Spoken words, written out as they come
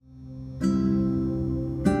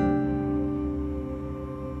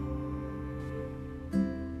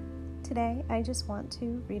today I just want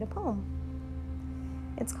to read a poem.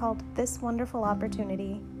 It's called This Wonderful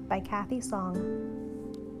Opportunity by Kathy Song.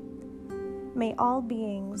 May all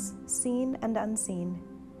beings, seen and unseen,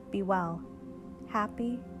 be well,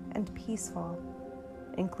 happy, and peaceful,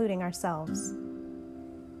 including ourselves.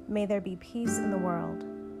 May there be peace in the world,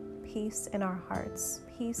 peace in our hearts,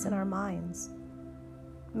 peace in our minds.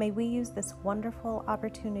 May we use this wonderful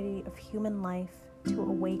opportunity of human life to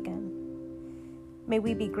awaken. May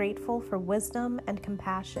we be grateful for wisdom and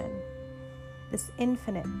compassion, this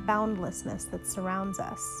infinite boundlessness that surrounds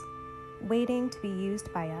us, waiting to be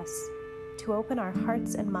used by us, to open our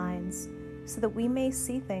hearts and minds so that we may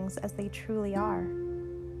see things as they truly are.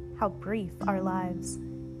 How brief our lives,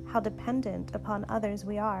 how dependent upon others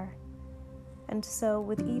we are. And so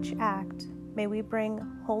with each act, may we bring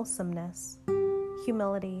wholesomeness,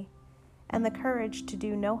 humility, and the courage to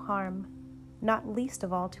do no harm, not least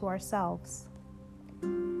of all to ourselves.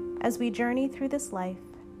 As we journey through this life,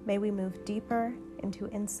 may we move deeper into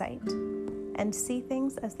insight and see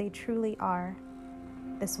things as they truly are,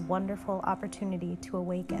 this wonderful opportunity to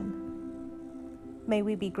awaken. May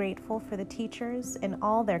we be grateful for the teachers in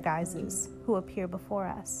all their guises who appear before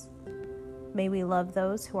us. May we love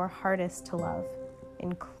those who are hardest to love,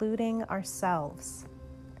 including ourselves.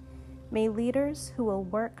 May leaders who will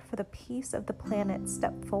work for the peace of the planet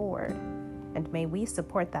step forward, and may we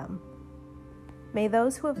support them. May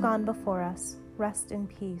those who have gone before us rest in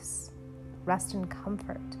peace, rest in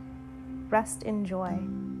comfort, rest in joy,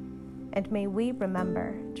 and may we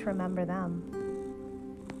remember to remember them.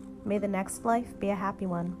 May the next life be a happy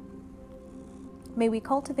one. May we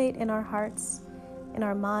cultivate in our hearts, in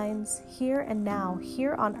our minds, here and now,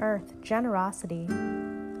 here on earth, generosity,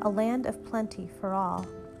 a land of plenty for all.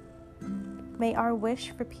 May our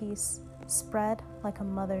wish for peace spread like a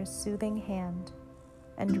mother's soothing hand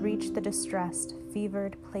and reach the distressed,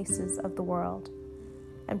 fevered places of the world,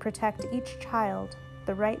 and protect each child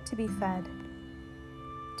the right to be fed,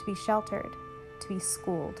 to be sheltered, to be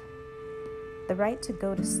schooled, the right to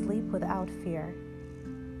go to sleep without fear.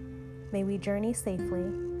 May we journey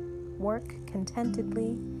safely, work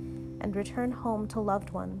contentedly, and return home to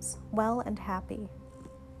loved ones, well and happy.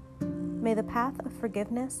 May the path of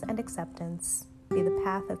forgiveness and acceptance be the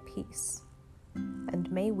path of peace,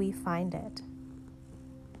 and may we find it.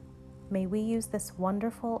 May we use this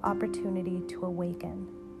wonderful opportunity to awaken,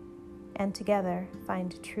 and together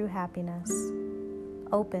find true happiness,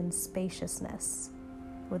 open spaciousness,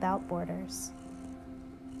 without borders.